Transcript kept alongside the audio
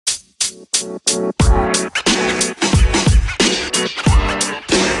Welcome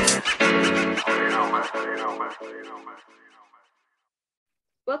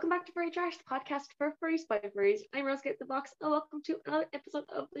back to Furry Trash, the podcast for furries by furries. I'm Rose Get the Box, and welcome to another episode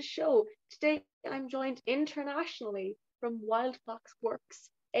of the show. Today, I'm joined internationally from Wild Fox Works,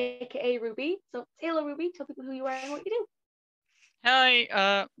 aka Ruby. So, say hello, Ruby. Tell people who you are and what you do.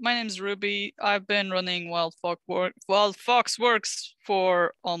 Hi, my name's Ruby. I've been running Wild Fox Works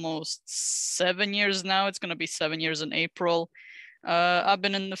for almost 7 years now. It's gonna be 7 years in April. I've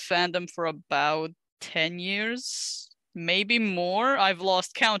been in the fandom for about 10 years, maybe more. I've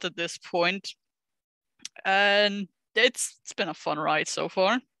lost count at this point, and it's been a fun ride so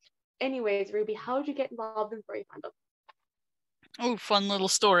far. Anyways, Ruby, how did you get involved in furry fandom? Oh, fun little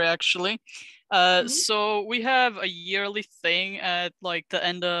story actually. So we have a yearly thing at like the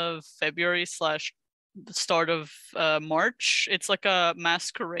end of February slash the start of March. It's like a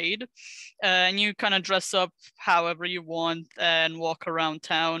masquerade, and you kind of dress up however you want and walk around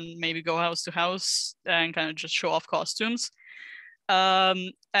town, maybe go house to house and kind of just show off costumes.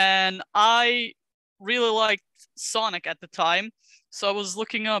 And I really liked Sonic at the time. So I was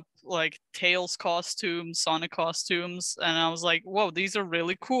looking up like Tails costumes, Sonic costumes, and I was like, whoa, these are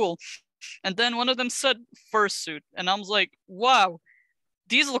really cool. And then one of them said fursuit, and I was like, wow,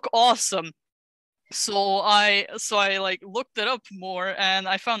 these look awesome. So I like looked it up more, and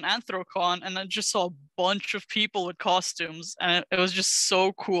I found Anthrocon, and I just saw a bunch of people with costumes, and it was just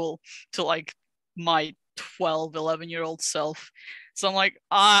so cool to like my 12, 11-year-old self. So I'm like,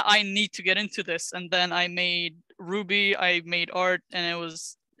 I need to get into this. And then I made Ruby, I made art, and it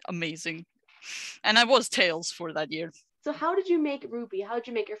was amazing. And I was Tails for that year. So, how did you make Ruby? How did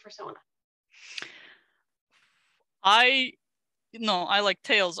you make your persona? I like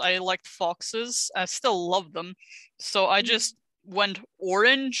Tails. I liked foxes. I still love them. So I just went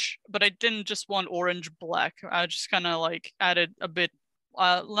orange, but I didn't just want orange black. I just kind of like added a bit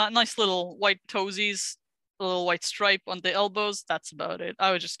nice little white toesies, a little white stripe on the elbows. That's about it.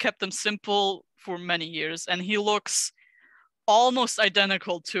 I just kept them simple for many years, and he looks almost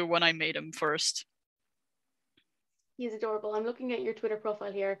identical to when I made him first. He's adorable. I'm looking at your Twitter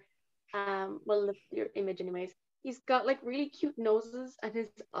profile here. Well, your image, anyways. He's got like really cute noses, and his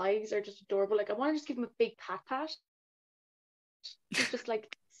eyes are just adorable. Like, I want to just give him a big pat. He's just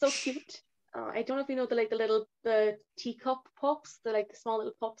like so cute. I don't know if you know the teacup pups, the small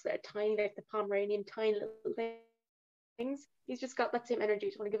little pups that are tiny, like the Pomeranian tiny little things. He's just got that same energy. I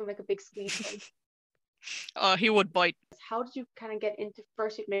just want to give him like a big squeeze. He would bite. How did you kind of get into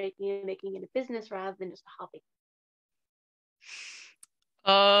fursuit making and making it a business rather than just a hobby?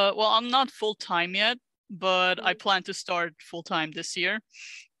 Well, I'm not full time yet, but I plan to start full time this year.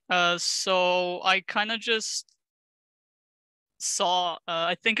 So I kind of just saw,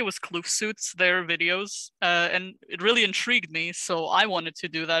 I think it was Kloofsuits, their videos, and it really intrigued me. So I wanted to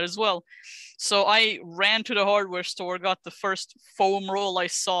do that as well. So I ran to the hardware store, got the first foam roll I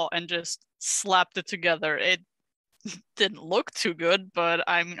saw, and just slapped it together. It didn't look too good, but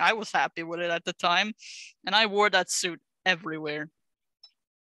I was happy with it at the time, and I wore that suit everywhere.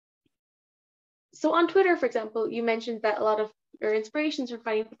 So on Twitter, for example, you mentioned that a lot of your inspirations for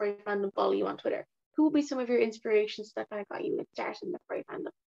finding the furry fandom follow you on Twitter. Who would be some of your inspirations that kind of got you started in the furry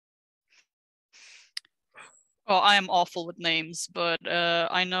fandom? Oh, I am awful with names, but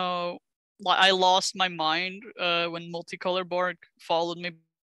I know I lost my mind when Multicolor Borg followed me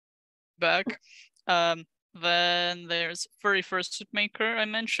back. Then there's Furry Fursuit Maker I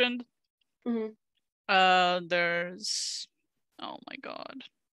mentioned. There's, oh my god,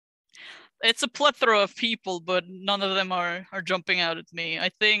 it's a plethora of people, but none of them are jumping out at me.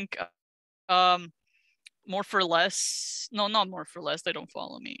 I think More for Less. No, not More for Less. They don't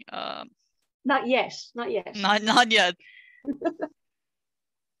follow me. Not yet. Not yet.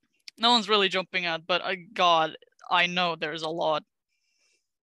 No one's really jumping out, but God, I know there's a lot.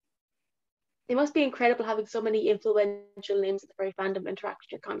 It must be incredible having so many influential names in the furry fandom interact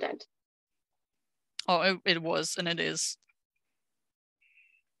with your content. Oh, it was, and it is.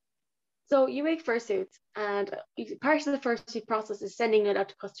 So you make fursuits, and part of the fursuit process is sending it out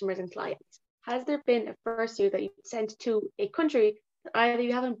to customers and clients. Has there been a fursuit that you sent to a country that either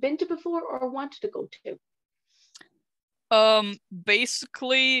you haven't been to before or wanted to go to?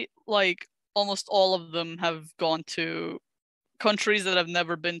 Basically, like almost all of them have gone to countries that I've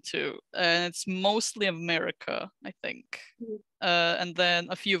never been to, and it's mostly America, I think. And then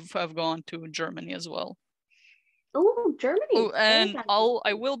a few have gone to Germany as well. Oh, Germany! Oh, and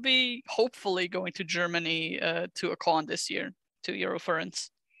I will be hopefully going to Germany to a con this year, to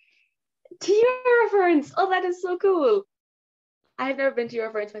Eurofurence. To Eurofurence! Oh, that is so cool! I've never been to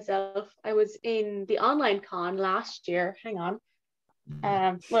Eurofurence myself. I was in the online con last year. Hang on.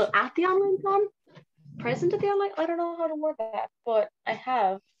 Well, at the online con, present at the online. I don't know how to word that, but I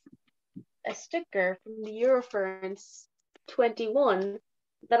have a sticker from the Eurofurence 21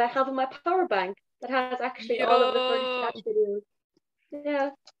 that I have in my power bank that has actually all of the Furry Trash Yo. videos. Yeah,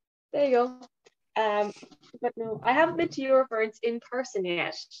 there you go. But no, I haven't been to Eurofurence in person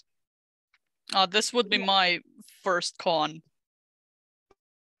yet. This would be my first con.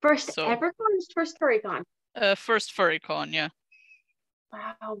 First So, ever con, first furry con. first furry con, yeah.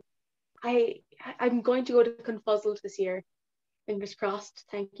 Wow. I'm going to go to Confuzzled this year. Fingers crossed.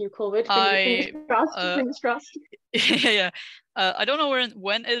 Thank you, COVID. Fingers crossed. Fingers crossed. Yeah. I don't know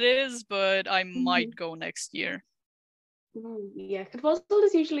when it is, but I might go next year. Yeah, Confuzzled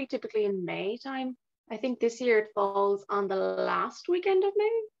is usually typically in May time. I think this year it falls on the last weekend of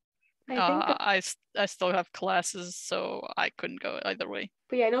May. I still have classes, so I couldn't go either way.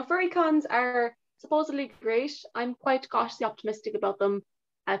 But yeah, no, furry cons are supposedly great. I'm quite cautiously optimistic about them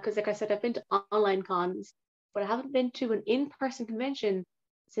because, like I said, I've been to online cons, but I haven't been to an in-person convention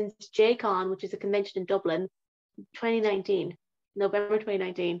since JCon, which is a convention in Dublin, 2019, November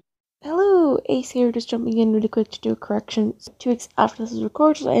 2019. Hello, Ace here, just jumping in really quick to do a correction. 2 weeks after this is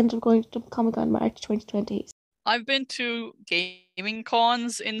recorded, I ended up going to Comic Con March 2020. I've been to gaming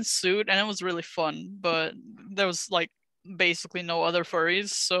cons in Suit, and it was really fun, but there was like basically no other furries,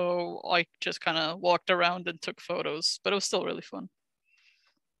 so I just kind of walked around and took photos, but it was still really fun.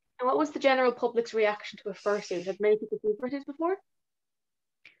 And what was the general public's reaction to a fursuit? Had many people seen fursuits before?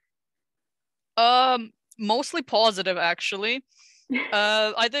 Mostly positive, actually.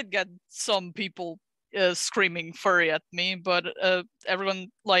 I did get some people screaming furry at me, but everyone,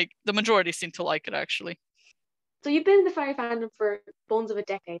 like, the majority seemed to like it, actually. So you've been in the furry fandom for bones of a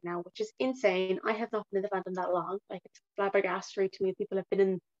decade now, which is insane. I have not been in the fandom that long. Like, it's flabbergasting to me. People have been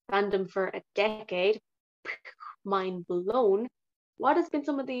in fandom for a decade. Mind blown. What has been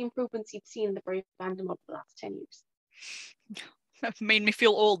some of the improvements you've seen in the furry fandom over the last 10 years? That made me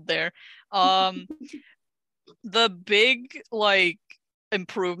feel old there. The big, like,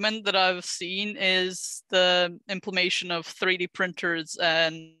 improvement that I've seen is the implementation of 3D printers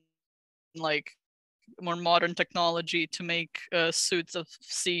and, like, more modern technology to make suits. Of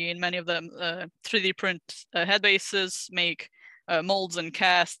seeing many of them 3D print head bases, make molds and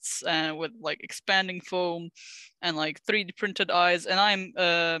casts with like expanding foam and like 3D printed eyes. And I'm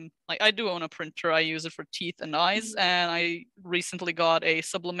like, I do own a printer. I use it for teeth and eyes, and I recently got a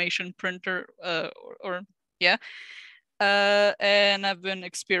sublimation printer yeah. And I've been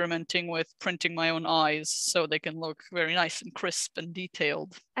experimenting with printing my own eyes so they can look very nice and crisp and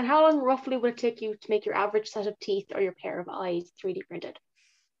detailed. And how long roughly would it take you to make your average set of teeth or your pair of eyes 3D printed?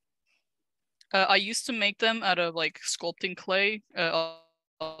 I used to make them out of like sculpting clay,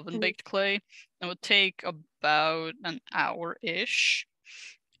 oven baked clay. It would take about an hour-ish.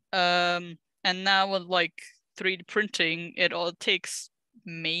 And now with like 3D printing, it all takes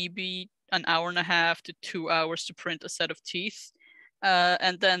maybe an hour and a half to 2 hours to print a set of teeth.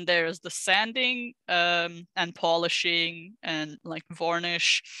 And then there's the sanding and polishing and like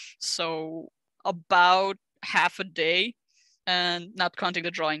varnish. So about half a day, and not counting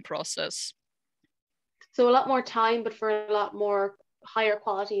the drying process. So a lot more time, but for a lot more higher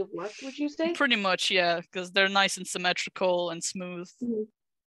quality of work, would you say? Pretty much, yeah, because they're nice and symmetrical and smooth.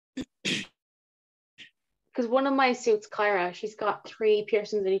 Because one of my suits, Kyra, she's got 3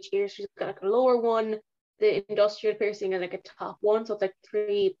 piercings in each ear. She's got like a lower one, the industrial piercing, and like a top one. So it's like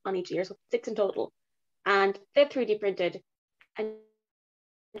 3 on each ear, so 6 in total. And they're 3D printed. And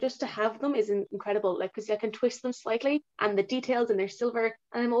just to have them is incredible, like, because I can twist them slightly and the details, and they're silver.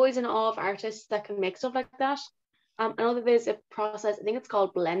 And I'm always in awe of artists that can make stuff like that. I know that there's a process, I think it's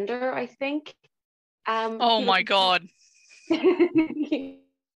called Blender, I think. Oh my god.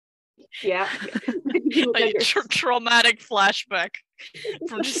 Yeah. A traumatic flashback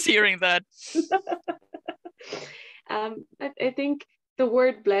from just hearing that. I think the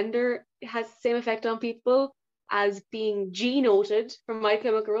word blender has the same effect on people as being G noted from My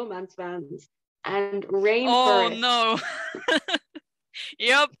Chemical Romance fans and rain. Oh no.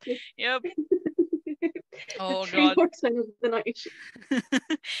 Yep. Oh god. 3% of the night.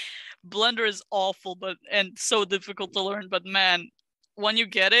 Blender is awful, and so difficult to learn, but man, when you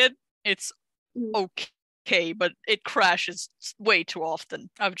get it, it's okay, but it crashes way too often.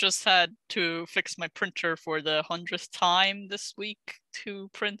 I've just had to fix my printer for the 100th time this week to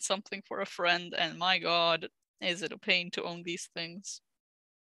print something for a friend, and my god, is it a pain to own these things.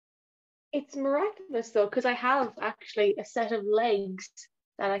 It's miraculous though, because I have actually a set of legs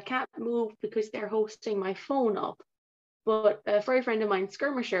that I can't move because they're hosting my phone up. but a furry friend of mine,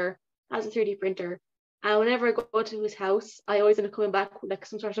 Skirmisher, has a 3D printer. And whenever I go to his house, I always end up coming back with like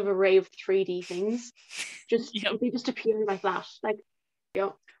some sort of array of 3D things. Yep. They just appear in my flat. Like, you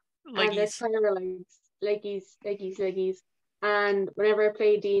know, and they're Leggies. tire leggies. And whenever I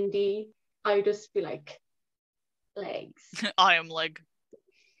play D&D, I just be like, legs, I am leg.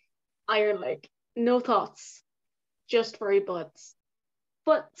 iron leg, no thoughts, just furry buds.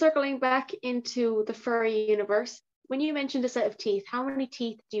 But circling back into the furry universe, when you mentioned a set of teeth, how many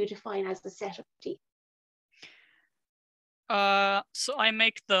teeth do you define as the set of teeth? So I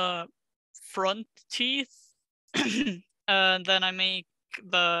make the front teeth, and then I make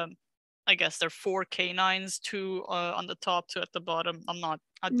I guess they're 4 canines, 2 on the top, 2 at the bottom.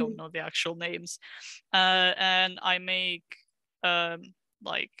 I don't know the actual names. And I make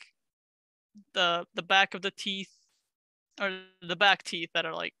like the back of the teeth, or the back teeth that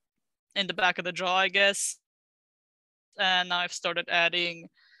are like in the back of the jaw, I guess. And I've started adding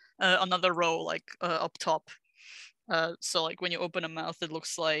another row like up top. So like when you open a mouth, it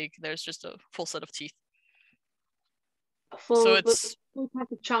looks like there's just a full set of teeth. So it's full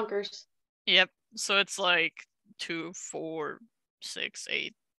pack of chonkers. Yep. So it's like 2, 4, 6,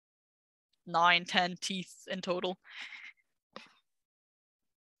 8, 9, 10 teeth in total.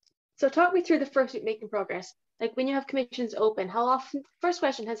 So talk me through the fursuit making progress. Like when you have commissions open, how often? First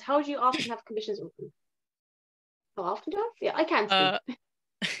question is, how do you often have commissions open? How often do you have? Yeah, I can't speak.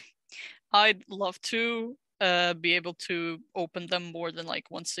 I'd love to be able to open them more than like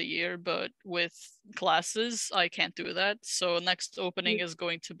once a year, but with classes, I can't do that. So next opening is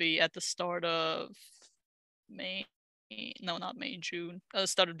going to be at the start of May. No, not May, June.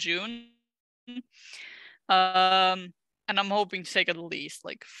 Start of June. And I'm hoping to take at least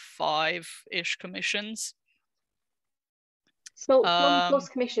like 5-ish commissions. So from those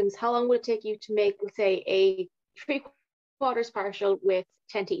commissions, how long would it take you to make, let's say, a 3/4 partial with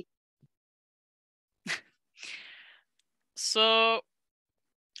 10 teeth? So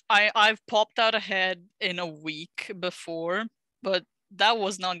I've popped out a head in a week before, but that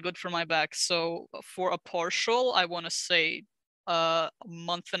was not good for my back. So for a partial, I want to say a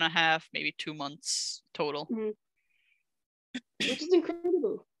month and a half, maybe 2 months total. Which is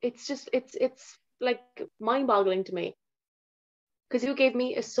incredible. It's just it's like mind-boggling to me. Because you gave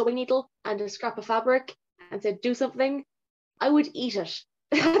me a sewing needle and a scrap of fabric and said do something, I would eat it.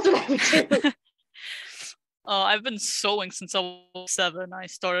 That's what I would do. I've been sewing since I was 7. I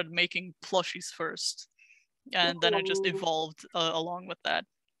started making plushies first, and then I just evolved along with that.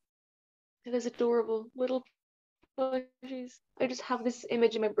 It is adorable. Little plushies. I just have this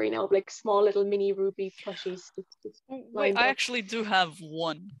image in my brain now of like small little mini Ruby plushies. Wait, I actually do have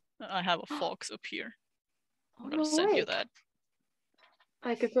one. I have a fox up here. I'm gonna send you that.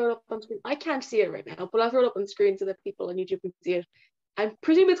 I can throw it up on screen. I can't see it right now, but I'll throw it up on screen so that people on YouTube can see it. I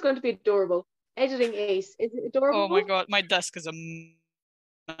presume it's going to be adorable. Editing ace. Is it adorable? Oh my god, my desk is a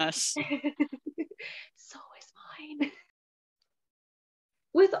mess. So is mine.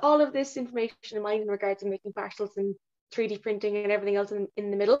 With all of this information in mind in regards to making parcels and 3D printing and everything else in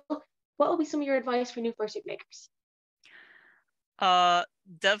the middle, what will be some of your advice for new fursuit makers?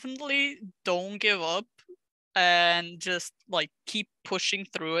 Definitely don't give up and just like keep pushing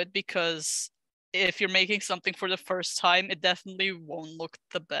through it, because if you're making something for the first time, it definitely won't look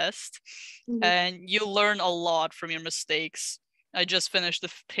the best. And you'll learn a lot from your mistakes. I just finished a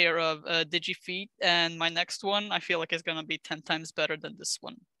pair of Digi Feet, and my next one I feel like is gonna be 10 times better than this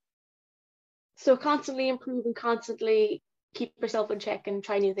one. So constantly improve and constantly keep yourself in check and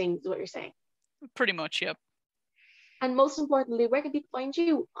try new things is what you're saying. Pretty much, yep. And most importantly, where can people find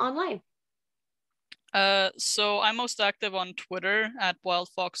you online? So I'm most active on Twitter at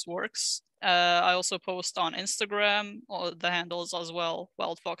WildFoxWorks. I also post on Instagram, or the handles as well,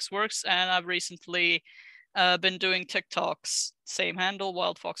 WildFoxWorks, and I've recently been doing TikToks, same handle,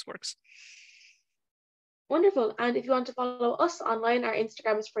 WildFoxWorks. Wonderful. And if you want to follow us online, our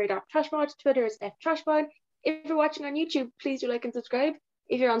Instagram is Furry.Trashpod, Twitter is FTrashpod. If you're watching on YouTube, please do like and subscribe.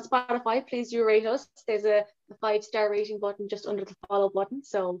 If you're on Spotify, please do rate us. There's a 5-star rating button just under the follow button.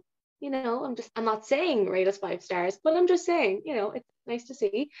 So, you know, I'm not saying rate us 5 stars, but I'm just saying, you know, it's nice to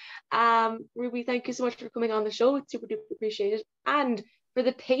see. Ruby, thank you so much for coming on the show. It's super duper appreciated. And for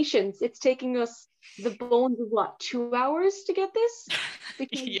the patience, it's taking us the bones of what, 2 hours to get this?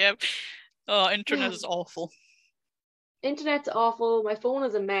 Yep. Internet is awful. Internet's awful. My phone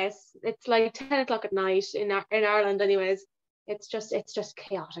is a mess. It's like 10 o'clock at night in Ireland anyways. It's just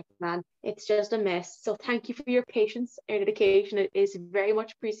chaotic, man. It's just a mess. So thank you for your patience and dedication. It is very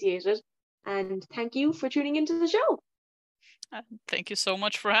much appreciated. And thank you for tuning into the show. Thank you so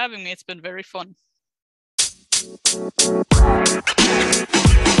much for having me. It's been very fun. You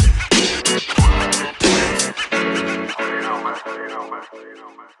know,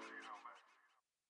 man.